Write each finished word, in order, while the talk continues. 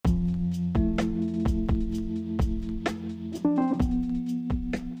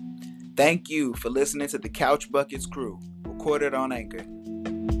Thank you for listening to the Couch Buckets crew, recorded on Anchor.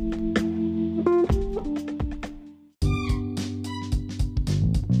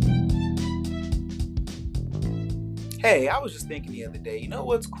 Hey, I was just thinking the other day, you know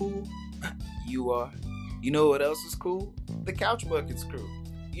what's cool? You are. You know what else is cool? The Couch Buckets crew.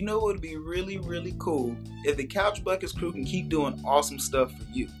 You know what would be really, really cool if the Couch Buckets crew can keep doing awesome stuff for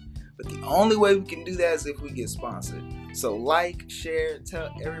you. But the only way we can do that is if we get sponsored. So like, share,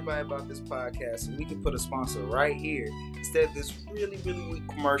 tell everybody about this podcast so we can put a sponsor right here instead of this really, really weak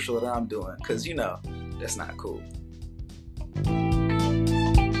commercial that I'm doing. Because, you know, that's not cool.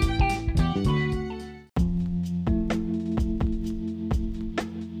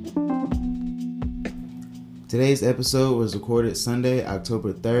 Today's episode was recorded Sunday,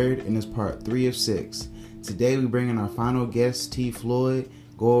 October 3rd, and is part 3 of 6. Today we bring in our final guest, T. Floyd,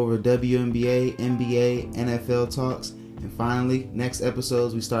 go over WNBA, NBA, NFL talks, and finally, next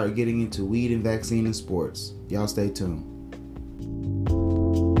episodes we start getting into weed and vaccine and sports. Y'all stay tuned. I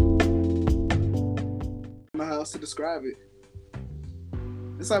don't know how else to describe it.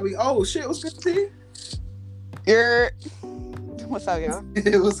 It's like oh shit, what's good, T? What's up, y'all?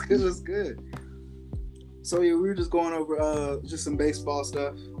 It was good. So yeah, we were just going over just some baseball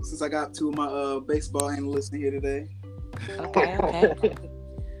stuff since I got two of my baseball analysts in here today. Okay.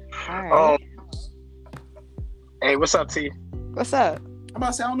 All right. Hey, what's up, T? What's up? I'm about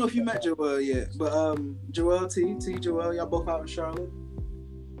to say I don't know if you met Joel yet, but Joel, Joel, y'all both out in Charlotte.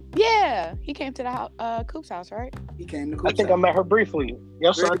 Yeah, he came to the Coop's house, right? He came to Coop's I think house. I met her briefly.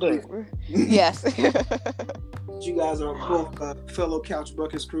 Yes, I did. Yes. You guys are both fellow Couch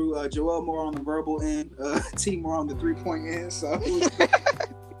Buckets crew. Joel more on the verbal end, T more on the 3-point end. So,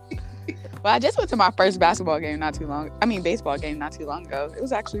 well, I just went to my first baseball game baseball game not too long ago. It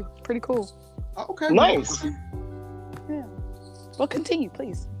was actually pretty cool. Oh, okay, nice. Yeah. Well, continue,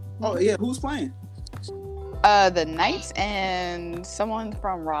 please. Oh yeah, who's playing? The Knights and someone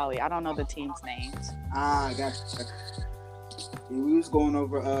from Raleigh. I don't know the team's names. Gotcha. Yeah, we was going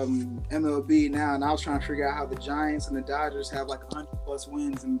over MLB now, and I was trying to figure out how the Giants and the Dodgers have like 100 plus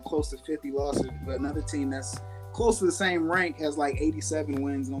wins and close to 50 losses, but another team that's close to the same rank has like 87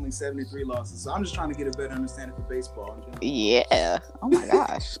 wins and only 73 losses. So I'm just trying to get a better understanding for baseball. Yeah. Oh my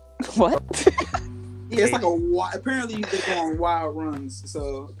gosh. What? Yeah, it's like apparently they go on wild runs.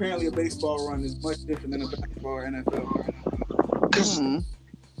 So apparently a baseball run is much different than a basketball or NFL.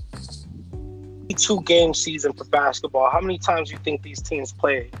 2-game season for basketball. How many times do you think these teams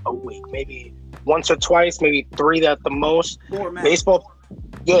play a week? Maybe once or twice, maybe 3 at the most. Baseball,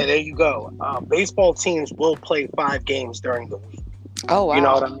 yeah, there you go. Baseball teams will play 5 games during the week. Oh wow! You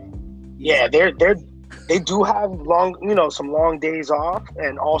know what I mean? Yeah, they do have some long days off,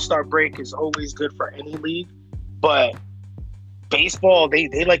 and All-Star break is always good for any league. But baseball, they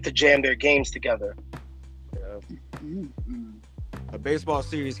like to jam their games together. Yeah. A baseball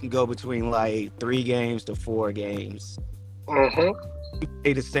series can go between like 3 games to 4 games. Mm-hmm. You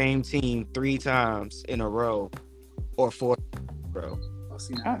play the same team 3 times in a row, or 4 in a row. Oh,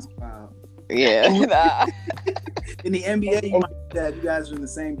 see, now that's wild. Yeah. In the NBA, you might do that. You guys are in the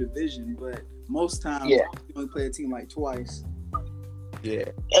same division, but most times you only play a team like twice. Yeah.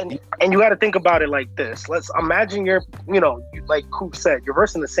 And you got to think about it like this. Let's imagine like Coop said, you're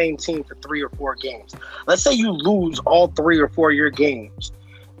versing the same team for 3 or 4 games. Let's say you lose all 3 or 4 of your games.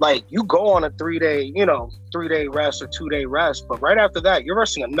 Like you go on a 3-day, 3-day rest or 2-day rest, but right after that, you're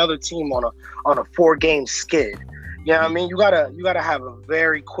versing another team on a 4-game skid. You know what I mean? You gotta have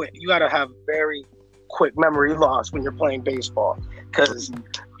very quick memory loss when you're playing baseball, because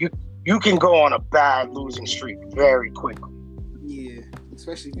you can go on a bad losing streak very quickly. Yeah,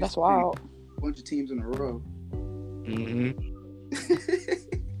 especially if that's wild. A bunch of teams in a row. Mm-hmm.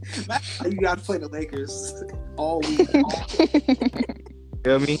 You got to play the Lakers all week.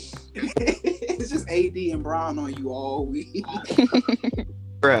 Feel me? It's just AD and Brown on you all week.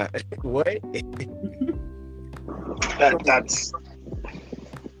 Right. What? That's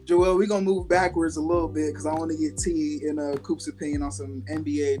Joel, we're going to move backwards a little bit because I want to get T and Coop's opinion on some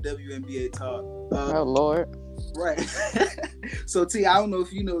NBA, WNBA talk. Oh, Lord. Right. So, T, I don't know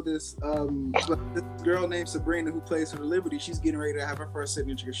if you know this, but this girl named Sabrina who plays for the Liberty, she's getting ready to have her first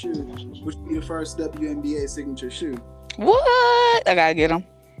signature shoe, which will be the first WNBA signature shoe. What? I got to get them.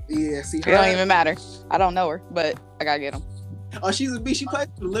 Yeah, see, it don't even matter. I don't know her, but I got to get them. Oh, she's a B. She plays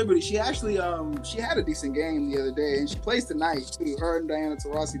for the Liberty. She actually, she had a decent game the other day, and she plays tonight too. Her and Diana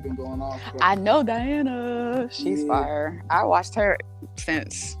Taurasi been going off. But... I know Diana. She's fire. I watched her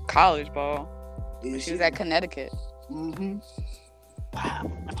since college ball. Yeah, she was at Connecticut. Mm-hmm.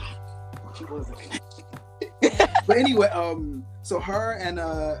 She wasn't. But anyway, so her and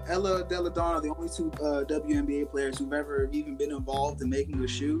Ella Delle Donne are the only two WNBA players who've ever even been involved in making a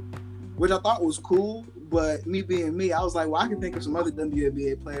shoe, which I thought was cool. But me being me, I was like, well, I can think of some other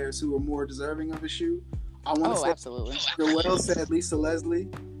WNBA players who are more deserving of a shoe. I want to say absolutely. Joelle said Lisa Leslie.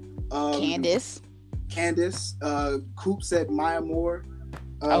 Candace. Coop said Maya Moore.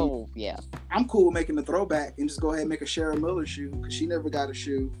 Yeah. I'm cool with making the throwback and just go ahead and make a Cheryl Miller shoe because she never got a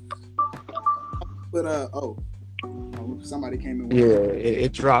shoe. But somebody came in with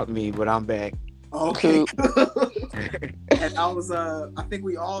it dropped me, but I'm back. Okay. And I think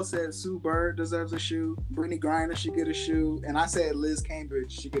we all said Sue Bird deserves a shoe. Brittany Griner should get a shoe. And I said Liz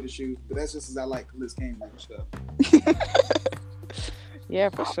Cambridge should get a shoe. But that's just as I like Liz Cambridge stuff. Yeah,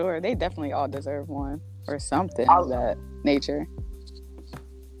 for sure. They definitely all deserve one or something of that nature.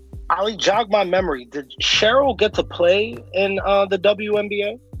 Ali, jog my memory. Did Cheryl get to play in the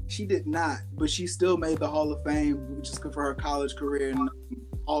WNBA? She did not, but she still made the Hall of Fame just for her college career and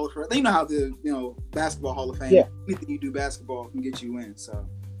all of her. You know how the basketball Hall of Fame. Yeah. Anything you do basketball can get you in. So.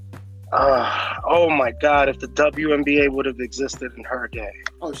 Oh my God! If the WNBA would have existed in her day.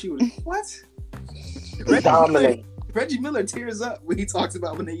 Oh, she would. What? Dominate. Reggie Miller tears up when he talks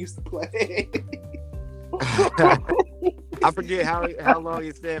about when they used to play. I forget how long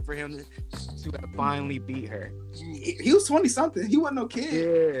it said for him to have finally beat her. He was 20-something. He wasn't no kid.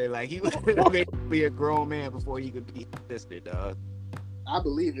 Yeah, like he was basically a grown man before he could beat his sister, dog. I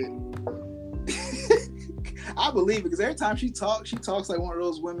believe it. I believe it because every time she talks like one of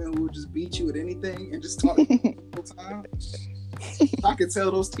those women who would just beat you at anything and just talk the whole time. I could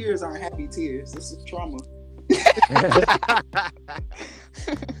tell those tears aren't happy tears. This is trauma.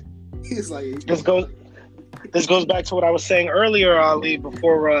 He's like, This goes back to what I was saying earlier, Ali,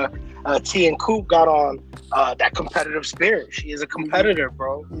 before T and Coop got on. That competitive spirit. She is a competitor,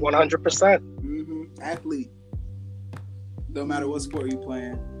 bro. 100%. Mm-hmm. Athlete. No matter what sport you're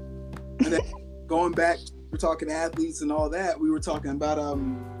playing. And then going back, we're talking athletes and all that. We were talking about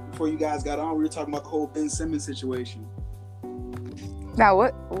before you guys got on. We were talking about the whole Ben Simmons situation. Now,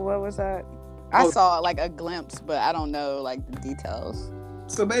 what was that? I saw like a glimpse, but I don't know like the details.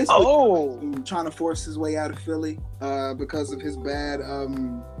 So basically, trying to force his way out of Philly because of his bad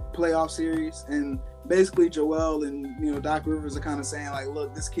playoff series, and basically Joel and Doc Rivers are kind of saying like,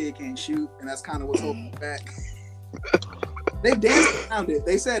 look, this kid can't shoot, and that's kind of what's holding him back. They danced around it.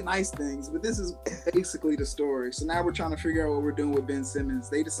 They said nice things, but this is basically the story. So now we're trying to figure out what we're doing with Ben Simmons.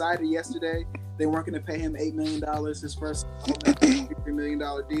 They decided yesterday they weren't going to pay him $8 million, his first $3 million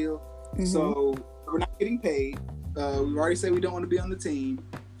deal. Mm-hmm. So we're not getting paid. We've already said we don't want to be on the team.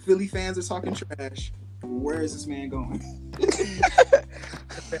 Philly fans are talking trash. Where is this man going?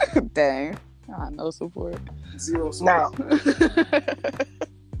 Dang. No support. Zero support.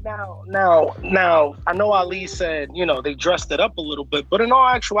 Now, I know Ali said, they dressed it up a little bit, but in all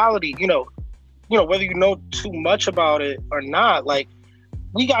actuality, whether you know too much about it or not, like,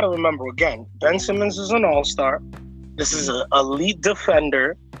 we got to remember, again, Ben Simmons is an all-star. This is an elite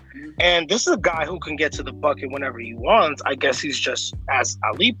defender. And this is a guy who can get to the bucket whenever he wants. I guess he's just, as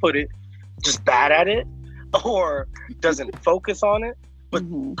Ali put it, just bad at it or doesn't focus on it. But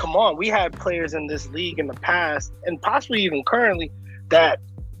come on, we had players in this league in the past and possibly even currently that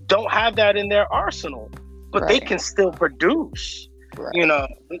don't have that in their arsenal, but they can still produce. Right.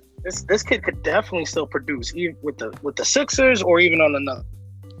 This kid could definitely still produce, even with the Sixers or even on another.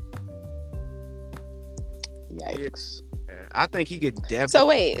 Yikes. I think he could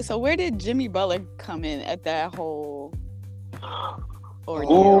definitely. So where did Jimmy Butler come in at that whole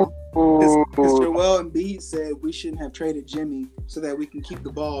ordeal? Because Joel Embiid said we shouldn't have traded Jimmy so that we can keep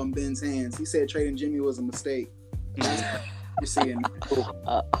the ball in Ben's hands. He said trading Jimmy was a mistake. You're seeing.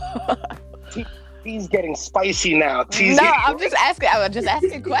 He's getting spicy now. I'm just asking. I'm just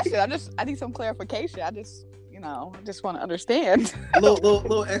asking a question. I need some clarification. I just want to understand. A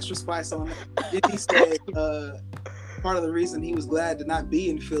little extra spice on it. He said part of the reason he was glad to not be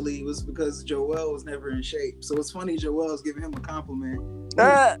in Philly was because Joel was never in shape. So it's funny Joel's giving him a compliment.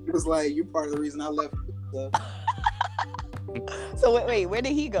 He was like, "You're part of the reason I left." So wait, where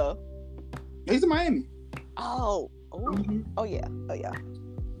did he go? He's in Miami. Oh yeah.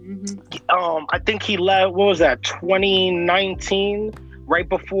 Mm-hmm. I think he left. What was that? 2019, right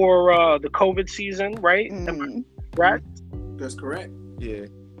before the COVID season, right? Mm-hmm. Right. That's correct. Yeah.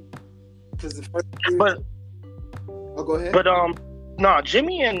 Because the first year, go ahead. But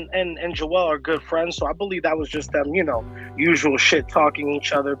Jimmy and Joel are good friends, so I believe that was just them, usual shit talking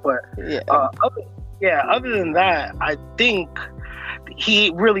each other. But other than that, I think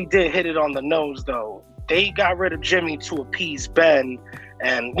he really did hit it on the nose, though. They got rid of Jimmy to appease Ben,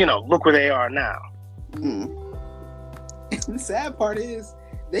 and look where they are now. The sad part is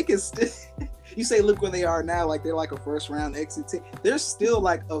they can still. You say look where they are now, like they're like a first round exit team. They're still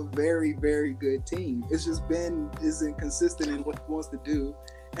like a very, very good team. It's just Ben isn't consistent in what he wants to do.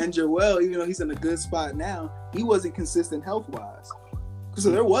 And Joel, even though he's in a good spot now, he wasn't consistent health wise.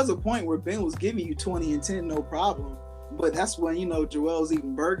 So there was a point where Ben was giving you 20 and 10, no problem. But that's when, Joel's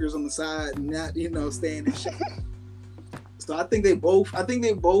eating burgers on the side and not, staying in shape. So I think they both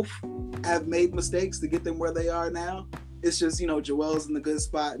have made mistakes to get them where they are now. It's just, Joel's in the good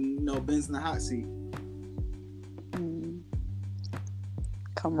spot and, Ben's in the hot seat.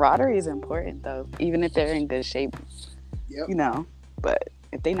 Camaraderie is important, though, even if they're in good shape. Yep. But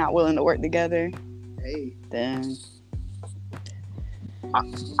if they're not willing to work together, then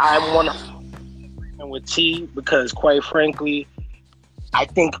I want to agree with T because, quite frankly, I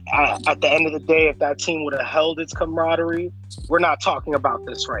think at the end of the day, if that team would have held its camaraderie, we're not talking about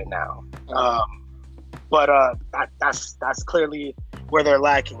this right now. But that's clearly where they're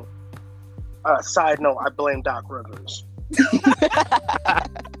lacking. Side note, I blame Doc Rivers.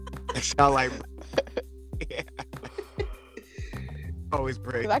 It sound like yeah. Always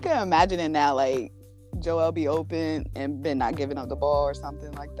great. I can imagine it now, like Joel be open and Ben not giving up the ball or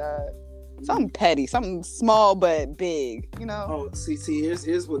something like that. Something petty, something small but big, Oh, see,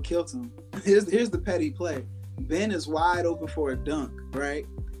 here's what killed him. Here's the petty play. Ben is wide open for a dunk, right?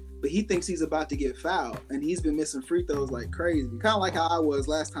 But he thinks he's about to get fouled, and he's been missing free throws like crazy. Kind of like how I was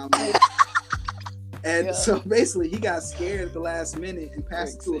last time. And so basically, he got scared at the last minute and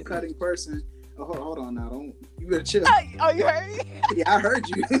passed it to a cutting person. Oh, hold on now, you better chill. Oh, you heard me? Yeah, I heard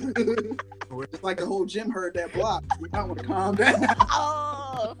you. It's like the whole gym heard that block. You might want to calm down.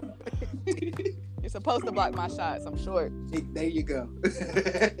 Oh. You're supposed to block my shots. I'm short. There you go.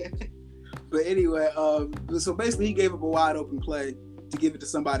 But anyway, so basically he gave up a wide open play to give it to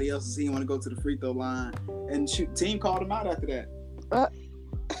somebody else as he didn't want to go to the free throw line. And team called him out after that.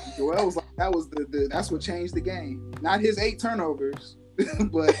 Joel was like, that's what changed the game. Not his 8 turnovers,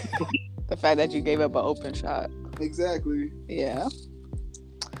 but the fact that you gave up an open shot. Exactly. Yeah.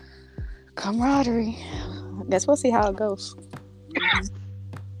 Camaraderie. Guess we'll see how it goes.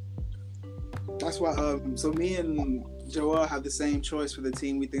 That's why. So me and Joel have the same choice for the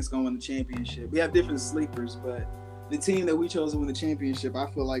team we think is going to win the championship. We have different sleepers, but the team that we chose to win the championship, I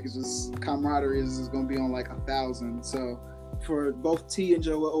feel like it's just camaraderie is going to be on like 1,000. So for both T and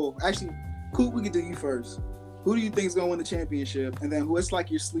Joel, actually, Coop, we could do you first. Who do you think is going to win the championship? And then who's like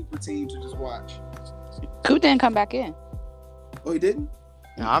your sleeper team to just watch? Coop didn't come back in. Oh, he didn't?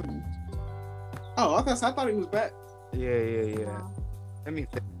 No, I thought he was back. Yeah. Let me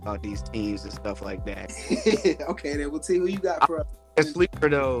think about these teams and stuff like that. Okay, then we'll see who you got for us. The sleeper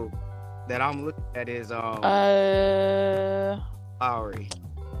though that I'm looking at is Lowry.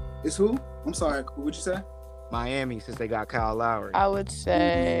 It's who? I'm sorry. What'd you say? Miami, since they got Kyle Lowry. I would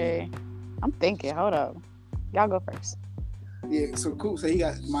say. I'm thinking. Hold up. Y'all go first. Yeah. So cool. So he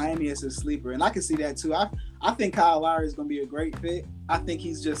got Miami as his sleeper, and I can see that too. I think Kyle Lowry is gonna be a great fit. I think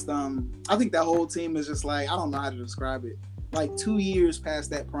he's just I think that whole team is just like, I don't know how to describe it. Like 2 years past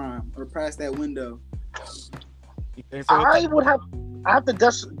that prime or past that window. I have to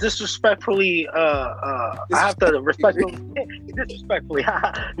disrespectfully disrespectfully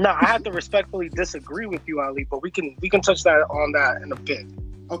no, I have to respectfully disagree with you, Ali, but we can touch on that in a bit.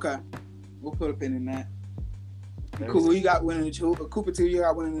 Okay. We'll put a pin in that. Cool. Who you got winning the chip? Cooper T, you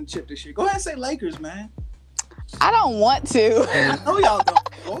got winning the chip this year. Go ahead and say Lakers, man. I don't want to. I know y'all don't.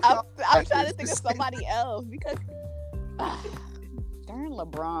 I'm trying to think of somebody else because darn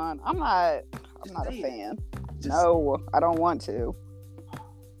LeBron. I'm not a fan. No, I don't want to.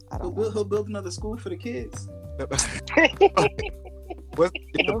 He'll build another school for the kids. No,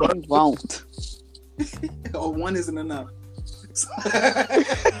 he won't. Oh, one isn't enough.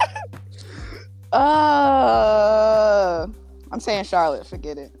 I'm saying Charlotte.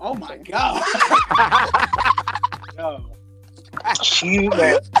 Forget it. Oh my God. Yo, she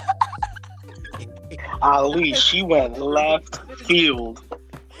went. Ali, she went left field.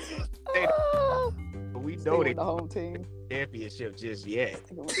 We know they the home team championship just yet.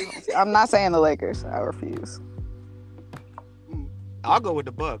 I'm not saying the Lakers. I refuse. I'll go with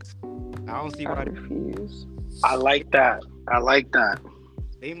the Bucks. I don't see why. I refuse. I like that.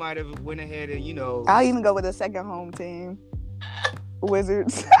 They might have went ahead and I'll even go with the second home team,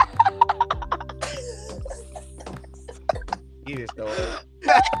 Wizards. You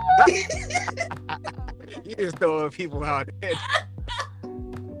just throwing people out there.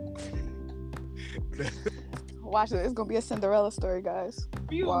 Watch it. It's gonna be a Cinderella story, guys.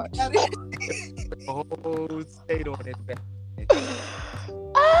 Watch. The whole state on it.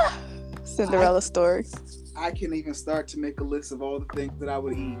 Cinderella story. I can even start to make a list of all the things that I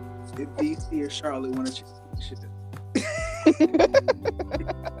would eat if DC or Charlotte won a championship.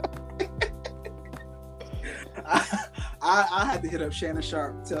 I had to hit up Shannon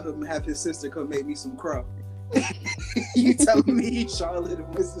Sharp, tell him to have his sister come make me some crow. You telling me Charlotte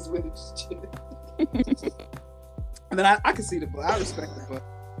and Mrs. Winning? And then I can see I respect the Bucks.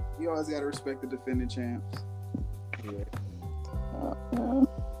 You always gotta respect the defending champs. Yeah.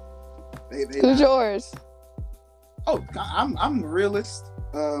 They Who's yours? Oh, I'm a realist.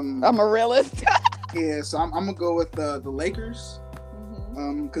 I'm a realist. Yeah, so I'm gonna go with the Lakers.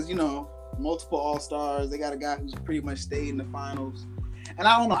 Mhm. Because multiple All-Stars. They got a guy who's pretty much stayed in the finals. And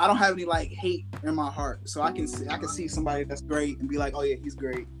I don't know. I don't have any hate in my heart, so I can see somebody that's great and be like, oh yeah, he's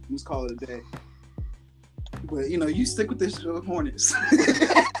great. Let's call it a day. But you stick with this Hornets.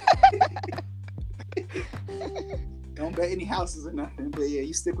 Don't bet any houses or nothing. But yeah,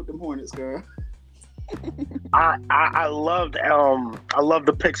 you stick with them Hornets, girl. I loved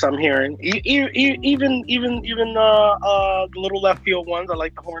the picks I'm hearing. Even the little left field ones. I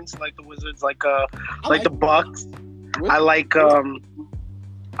like the Hornets, I like the Wizards, like the Bucks. I like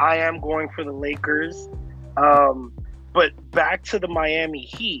I am going for the Lakers. But back to the Miami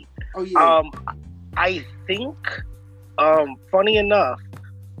Heat. Oh yeah. I think funny enough,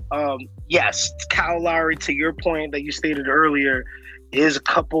 yes, Kyle Lowry, to your point that you stated earlier, is a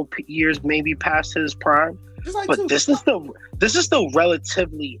couple years maybe past his prime, but this is still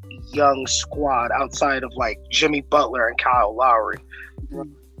relatively young squad outside of Jimmy Butler and Kyle Lowry.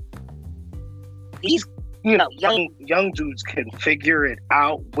 These young dudes can figure it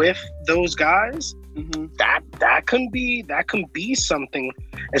out with those guys. Mm-hmm. That can be something.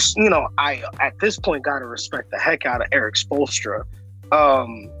 It's I at this point gotta respect the heck out of Eric Spoelstra.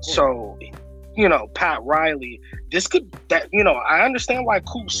 So Pat Riley. I understand why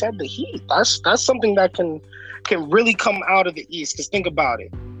Coop said the Heat. That's something that can really come out of the East. Because think about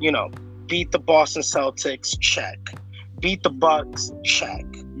it. Beat the Boston Celtics, check. Beat the Bucks, check.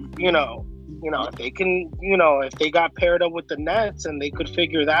 If they can, if they got paired up with the Nets and they could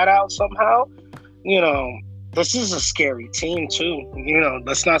figure that out somehow, this is a scary team too.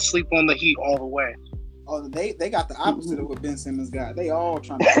 Let's not sleep on the Heat all the way. Oh, they got the opposite of what Ben Simmons got. They all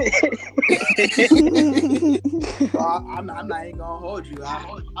trying to. I'm not even gonna hold you.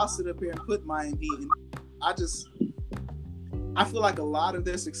 I'll sit up here and put Miami Heat. I feel like a lot of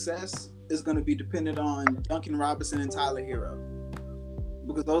their success is going to be dependent on Duncan Robinson and Tyler Hero,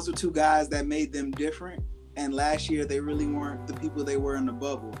 because those are two guys that made them different. And last year they really weren't the people they were in the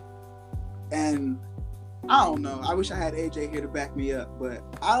bubble. And I don't know. I wish I had AJ here to back me up, but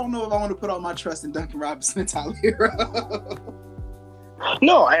I don't know if I want to put all my trust in Duncan Robinson and Tyler Hero.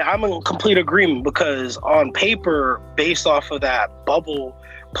 No, I'm in complete agreement, because on paper, based off of that bubble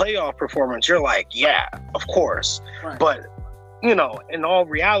playoff performance, you're like, yeah, of course. Right. But, in all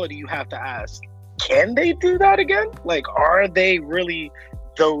reality, you have to ask, can they do that again? Are they really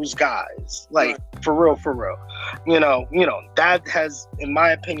those guys? Right. For real. That has, in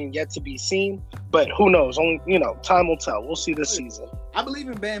my opinion, yet to be seen. But who knows? Only, time will tell. We'll see this season. I believe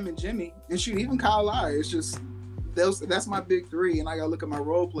in Bam and Jimmy, and shoot, even Kyle Lowry. It's just that's my big three, and I gotta look at my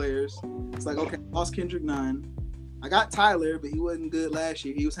role players. It's like, okay, I lost Kendrick Nunn. I got Tyler, but he wasn't good last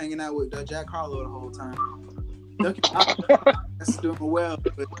year. He was hanging out with Jack Harlow the whole time. That's doing well,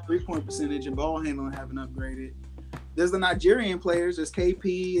 but 3-point percentage and ball handling haven't upgraded. There's the Nigerian players. There's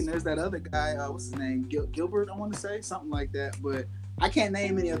KP, and there's that other guy. What's his name? Gilbert, I want to say something like that. But I can't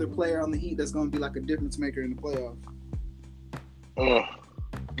name any other player on the Heat that's going to be like a difference maker in the playoffs.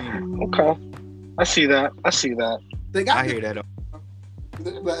 Okay, I see that. I hear that.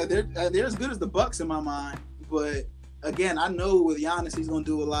 But they're as good as the Bucks in my mind. But again, I know with Giannis he's going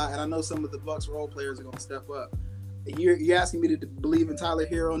to do a lot, and I know some of the Bucks role players are going to step up. You're asking me to believe in Tyler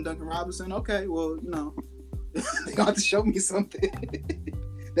Hero and Duncan Robinson? Okay, well, they're going to have to show me something.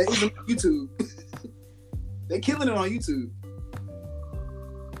 That isn't on YouTube. They're killing it on YouTube.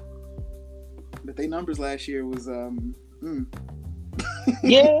 But their numbers last year was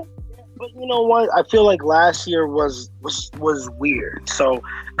Yeah, but you know what? I feel like last year was weird. So,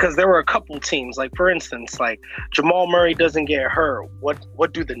 because there were a couple teams, for instance, Jamal Murray doesn't get hurt.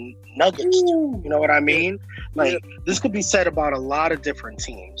 What do the Nuggets do? You know what I mean? This could be said about a lot of different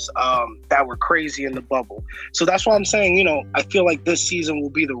teams that were crazy in the bubble. So that's why I'm saying, I feel like this season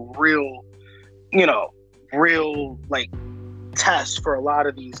will be the real test for a lot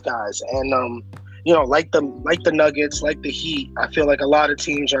of these guys. And like the Nuggets, like the Heat, I feel like a lot of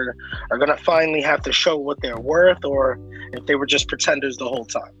teams are gonna finally have to show what they're worth, or if they were just pretenders the whole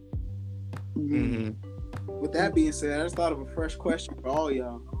time. Mm-hmm. With that being said, I just thought of a fresh question for all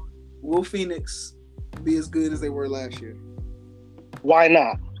y'all. Will Phoenix be as good as they were last year? Why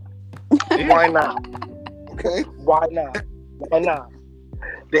not? Why not? Okay. Why not? Why not?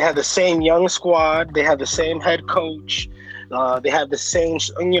 They have the same young squad. They have the same head coach. They have the same,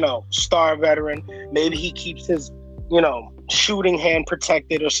 star veteran. Maybe he keeps his, shooting hand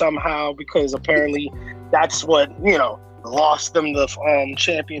protected or somehow, because apparently that's what, lost them the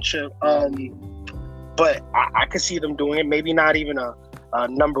championship. But I could see them doing it. Maybe not even a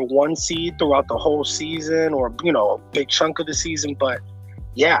number one seed throughout the whole season, or, a big chunk of the season. But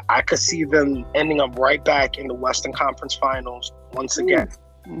yeah, I could see them ending up right back in the Western Conference Finals once again.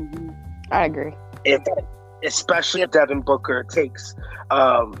 Mm-hmm. I agree. Especially if Devin Booker takes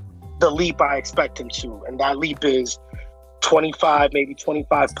the leap I expect him to, and that leap is 25, maybe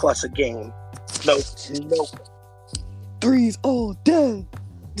 25 plus a game. No. Threes all day.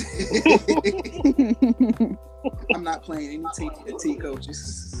 I'm not playing any T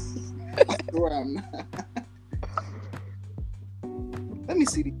coaches. Or I'm not. Let me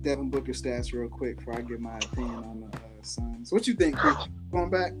see the Devin Booker stats real quick before I give my opinion on the Suns. What you think, Chris? Going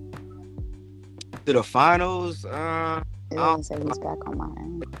back to the finals? It doesn't say he's back on my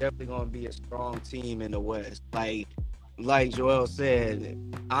end. Definitely gonna be a strong team in the West. Like Joel said,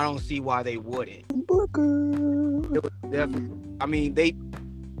 I don't see why they wouldn't. Booker. It was definitely. I mean, they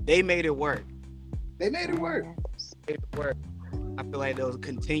made it work. They made it work. I feel like they'll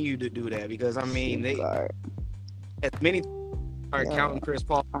continue to do that because I mean as many are counting Chris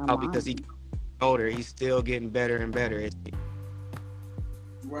Paul out because he's older, he's still getting better and better.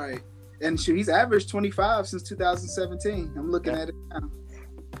 Right. And shoot, he's averaged 25 since 2017. I'm looking at it now.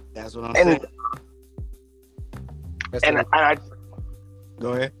 That's what I'm saying.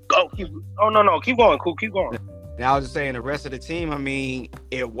 Go ahead. No. Keep going. Cool. Keep going. And I was just saying, the rest of the team, I mean,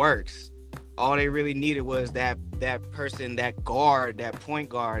 it works. All they really needed was that person, that guard, that point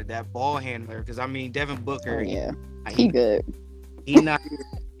guard, that ball handler. Because I mean, Devin Booker, he good. He's not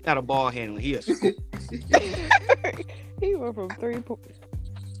a ball handler. He is. He went from 3 points.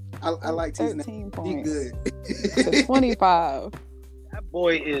 I like 13 points. He good. To 25. That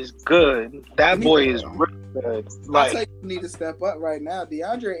boy is good. That boy is really good. I think you need to step up right now.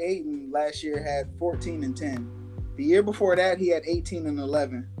 DeAndre Ayton last year had 14 and 10. The year before that, he had 18 and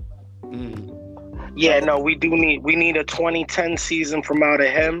 11. Yeah, no, we need a 2010 season from out of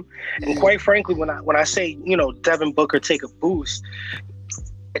him. And quite frankly, when I say, Devin Booker take a boost,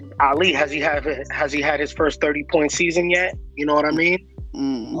 Ali, has he had his first 30-point season yet? You know what I mean?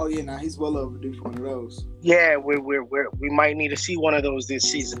 Oh yeah, now he's well overdue for one of those. Yeah, we might need to see one of those this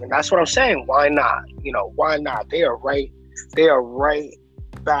season, and that's what I'm saying. Why not? Why not? They are right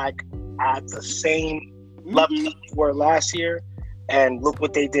back at the same level they were last year, and look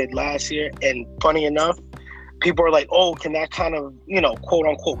what they did last year. And funny enough, people are like, "Oh, can that kind of quote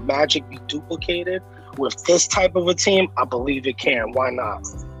unquote magic be duplicated with this type of a team?" I believe it can. Why not?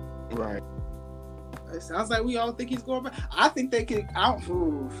 Right. It sounds like we all think he's going back. I think they could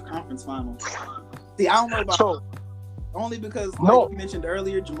conference finals. See, I don't know about only because like you mentioned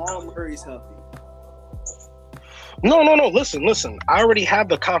earlier, Jamal Murray's healthy. No. Listen. I already have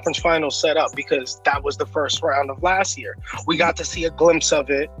the conference finals set up because that was the first round of last year. We got to see a glimpse of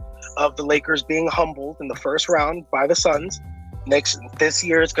it, of the Lakers being humbled in the first round by the Suns. This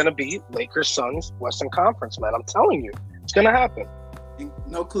year it's going to be Lakers, Suns, Western Conference, man. I'm telling you, it's going to happen.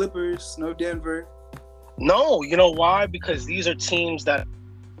 No Clippers, no Denver. No, you know why? Because these are teams that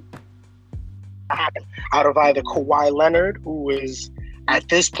happen out of either Kawhi Leonard, who is at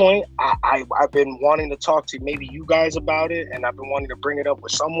this point, I've been wanting to talk to maybe you guys about it, and I've been wanting to bring it up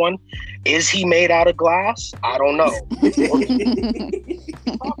with someone. Is he made out of glass? I don't know.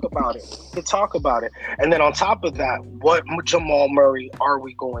 Talk about it. And then on top of that, what Jamal Murray are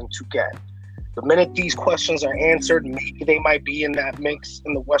we going to get? The minute these questions are answered, maybe they might be in that mix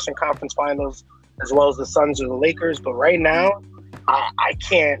in the Western Conference Finals, as well as the Suns or the Lakers. But right now, I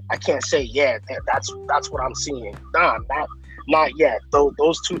can't say that's what I'm seeing. Nah, not yet.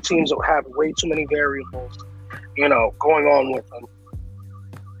 Those two teams will have way too many variables, going on with them.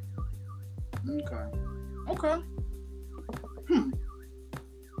 Okay.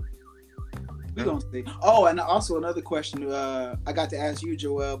 We're gonna see. Oh, and also another question. I got to ask you,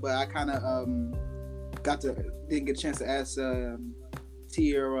 Joel, but I kind of didn't get a chance to ask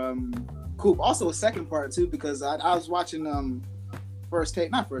T or Coop. Also, a second part too, because I was watching not first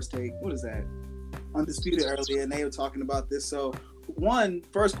take. What is that? Undisputed earlier, and they were talking about this. So,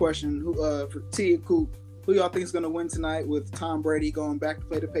 first question, for T and Coop, who y'all think is gonna win tonight with Tom Brady going back to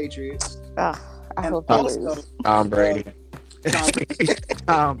play the Patriots? I hope they lose. Tom Brady.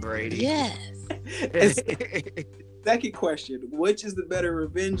 Tom Brady. Yes. Second question, which is the better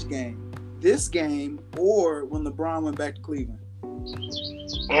revenge game? this game or when LeBron went back to Cleveland?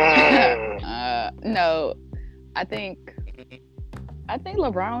 No, I think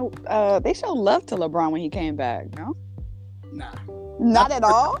LeBron. They showed love to LeBron when he came back. No, Nah, not at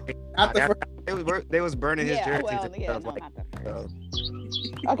all. not the first. They was burning his jersey. Well, yeah, no, not the first.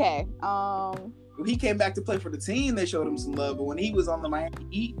 Okay. When he came back to play for the team, they showed him some love. But when he was on the Miami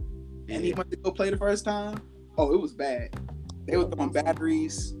Heat and he went to go play the first time, oh, it was bad. They were throwing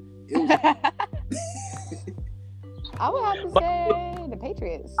batteries. It was... I would have to say the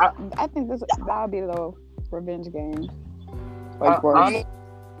Patriots. I think that'll be a little revenge game.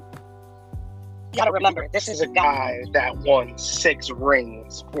 You gotta remember, this is a guy that won 6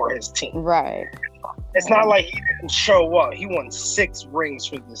 rings for his team. Right. It's not like he didn't show up. He won 6 rings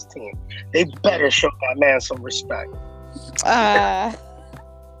for this team. They better show that man some respect.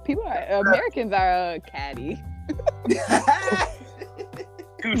 Americans are catty.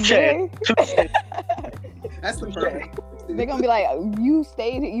 Touché. That's the perfect. They're gonna be like, you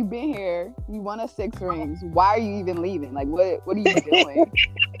stayed, you've been here, you won us 6 rings. Why are you even leaving? Like, what are you doing?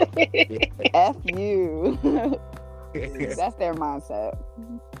 F you. That's their mindset.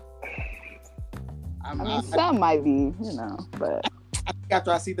 I mean, some might be, but I think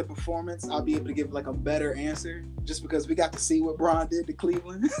after I see the performance, I'll be able to give like a better answer, just because we got to see what Bron did to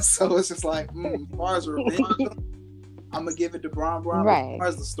Cleveland. So it's just like, as far as revenge, I'm gonna give it to Bron. Right. As far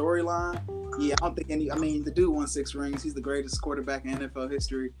as the storyline, yeah, I don't think the dude won 6 rings. He's the greatest quarterback in NFL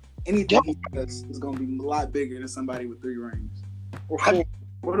history. Anything he does is gonna be a lot bigger than somebody with 3 rings. Or 4.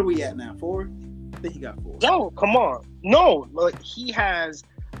 What are we at now? 4? I think he got 4. Yo, come on. No, like he has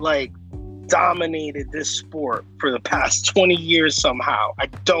like dominated this sport for the past 20 years somehow. I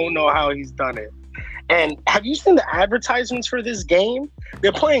don't know how he's done it. And have you seen the advertisements for this game?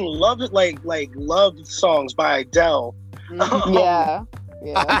 They're playing love songs by Adele. Mm-hmm. Yeah.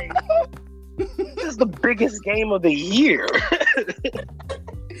 This is the biggest game of the year.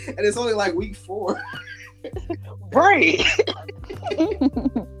 And it's only like week 4. Right.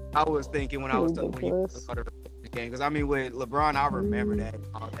 I was thinking when I was talking when the game, because I mean with LeBron, I remember that and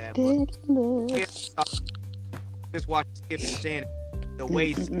all that. But just watch Skip and Shannon, the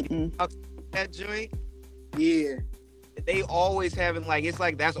way that joint. Yeah. They always having it's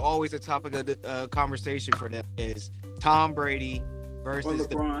like that's always a topic of the conversation for them is Tom Brady versus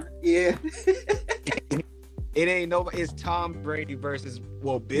LeBron. Yeah. It ain't nobody. It's Tom Brady versus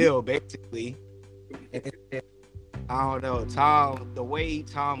Bill basically. I don't know the way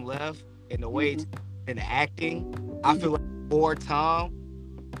Tom left and the way in acting. I feel like for Tom,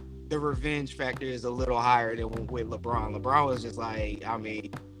 the revenge factor is a little higher than with LeBron. LeBron was just like, I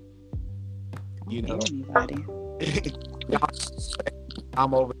mean,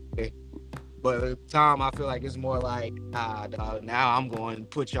 I'm over there. But Tom, I feel like it's more like, dog, now I'm going to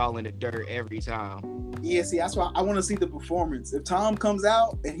put y'all in the dirt every time. Yeah, see, that's why I want to see the performance. If Tom comes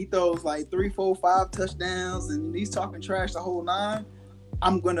out and he throws like 3, 4, 5 touchdowns and he's talking trash the whole 9,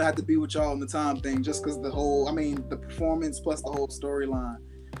 I'm going to have to be with y'all on the Tom thing just because the performance plus the whole storyline.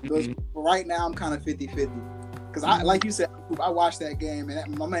 Mm-hmm. Right now, I'm kind of 50-50. Because like you said, I watched that game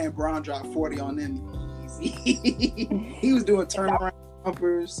and my man Bron dropped 40 on them easy. He was doing turnaround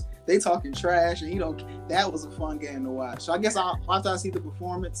jumpers. They talking trash, and that was a fun game to watch. So I guess after I see the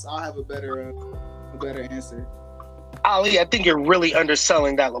performance, I'll have a better answer. Ali, I think you're really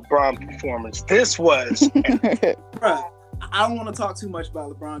underselling that LeBron performance. This was, bruh. I don't want to talk too much about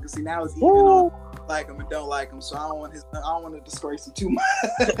LeBron because now it's even on like him and don't like him. So I don't want to disgrace him too much.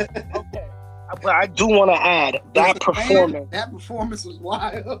 Okay. But I do want to add that performance. That performance was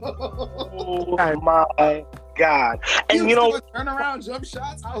wild. Oh my God! And turn around jump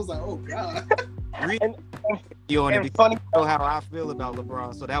shots. I was like, oh God. And funny how I feel about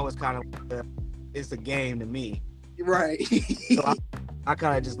LeBron. So that was kind of it's a game to me, right? So I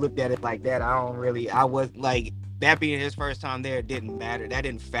kind of just looked at it like that. I was like that being his first time there. It didn't matter. That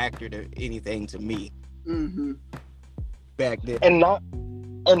didn't factor to anything to me back then.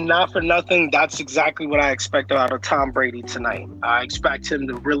 And not for nothing, that's exactly what I expect out of Tom Brady tonight. I expect him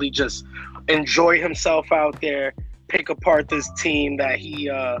to really just enjoy himself out there, pick apart this team that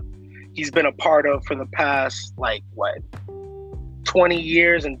he's been a part of for the past 20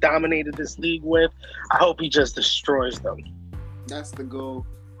 years and dominated this league with. I hope he just destroys them. That's the goal.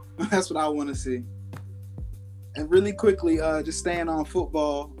 That's what I want to see. And really quickly, just staying on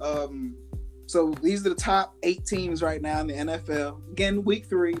football. So these are the top 8 teams right now in the NFL. Again, week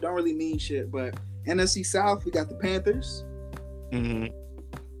 3 don't really mean shit, but NFC South, we got the Panthers. Mm-hmm.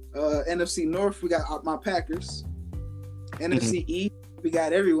 NFC North, we got my Packers. NFC East, we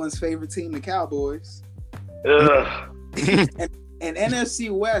got everyone's favorite team, the Cowboys. Ugh. And And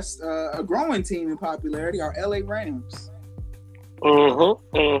NFC West, a growing team in popularity, are LA Rams. So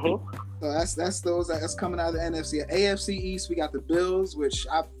that's those that's coming out of the NFC. AFC East, we got the Bills, which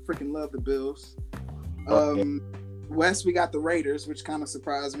I freaking love the Bills. West, we got the Raiders, which kind of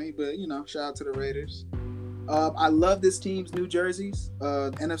surprised me, but shout out to the Raiders. I love this team's new jerseys.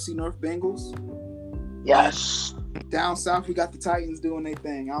 NFC North Bengals. Yes. Down south, we got the Titans doing their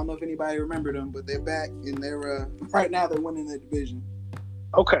thing. I don't know if anybody remember them, but they're back and they're right now they're winning the division.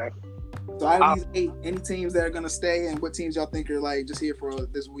 Okay. So out of these 8, any teams that are gonna stay, and what teams y'all think are like just here for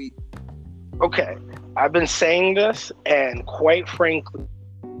this week? Okay, I've been saying this, and quite frankly,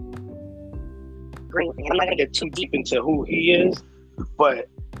 I'm not gonna get too deep into who he is, but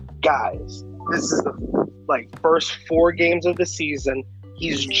guys, this is the first 4 games of the season.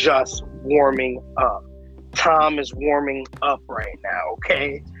 He's just warming up. Tom is warming up right now.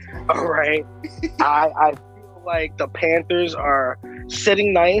 Okay, all right. I feel like the Panthers are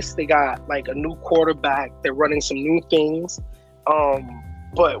sitting nice. They got a new quarterback. They're running some new things.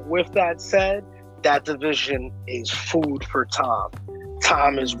 But with that said, that division is food for Tom.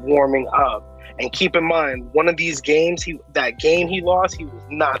 Tom is warming up. And keep in mind, one of these games, that game he lost, he was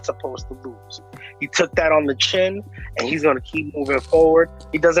not supposed to lose. He took that on the chin, and he's going to keep moving forward.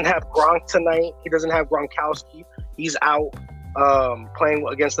 He doesn't have Gronk tonight. He doesn't have Gronkowski. He's out playing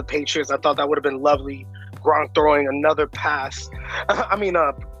against the Patriots. I thought that would have been lovely. Gronk throwing another pass.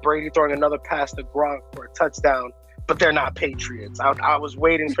 Brady throwing another pass to Gronk for a touchdown. But they're not Patriots. I was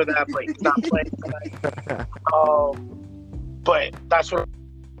waiting for that, but he's not playing tonight. But that's what.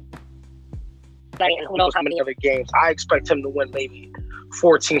 Who knows how many other games? I expect him to win maybe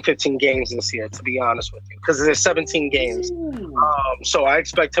 14, 15 games this year, to be honest with you, because there's 17 games. So I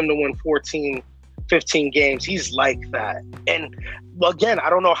expect him to win 14, 15 games. He's like that. And again, I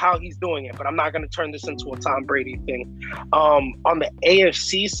don't know how he's doing it, but I'm not going to turn this into a Tom Brady thing. On the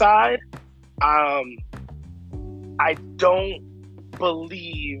AFC side, I don't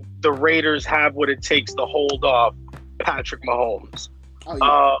believe the Raiders have what it takes to hold off Patrick Mahomes.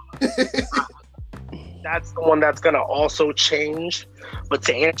 That's the one that's going to also change. But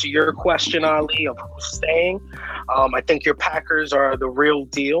to answer your question, Ali, of who's staying, I think your Packers are the real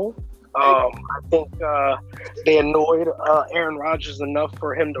deal. I think they annoyed Aaron Rodgers enough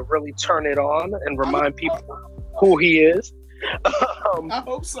for him to really turn it on and remind people who he is. I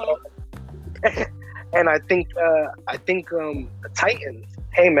hope so. And I think the Titans.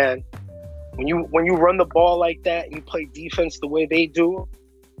 Hey man, when you run the ball like that and you play defense the way they do,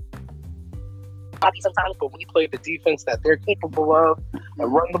 sometimes, but when you play the defense that they're capable of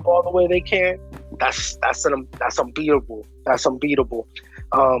and run the ball the way they can, that's unbeatable. That's unbeatable.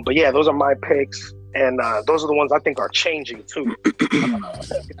 But yeah, those are my picks, and those are the ones I think are changing too.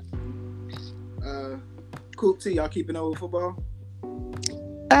 Cool. T, y'all keeping up with football?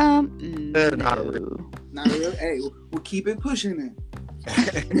 No. Not really. Hey, we'll keep it pushing it.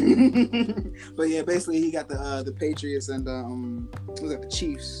 But yeah, basically he got the Patriots and the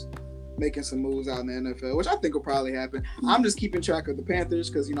Chiefs making some moves out in the NFL, which I think will probably happen. I'm just keeping track of the Panthers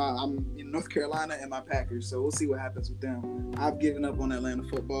because I'm in North Carolina and my Packers, so we'll see what happens with them. I've given up on Atlanta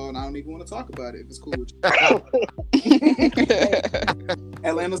football, and I don't even want to talk about it if it's cool with you.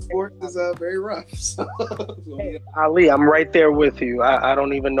 Atlanta sports is very rough. So, hey, Ali, I'm right there with you. I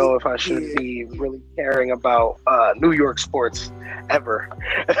don't even know if I should be really caring about New York sports ever.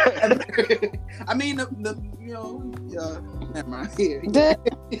 I mean, never mind.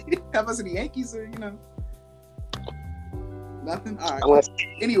 How about the Yankees or nothing? All right.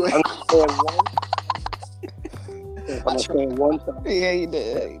 Anyway, I'm saying one time. Yeah, you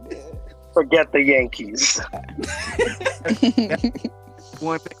did. Forget the Yankees.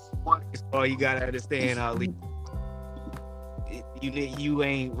 One thing is all you gotta understand, Ali. You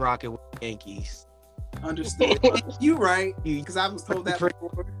ain't rocking with the Yankees. Understood. You right, because I was told that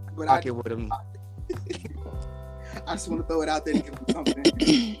before, but rocking with them. I just want to throw it out there to give them something.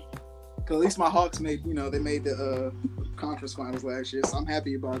 Because at least my Hawks made the conference finals last year, so I'm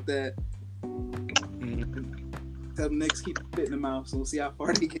happy about that. Tell the Knicks keep fitting them out, so we'll see how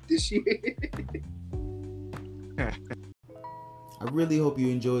far they get this year. I really hope you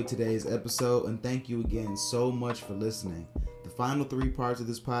enjoyed today's episode, and thank you again so much for listening. The final 3 parts of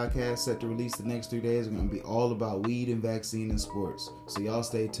this podcast set to release the next 3 days are going to be all about weed and vaccine and sports, so y'all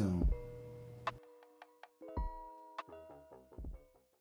stay tuned.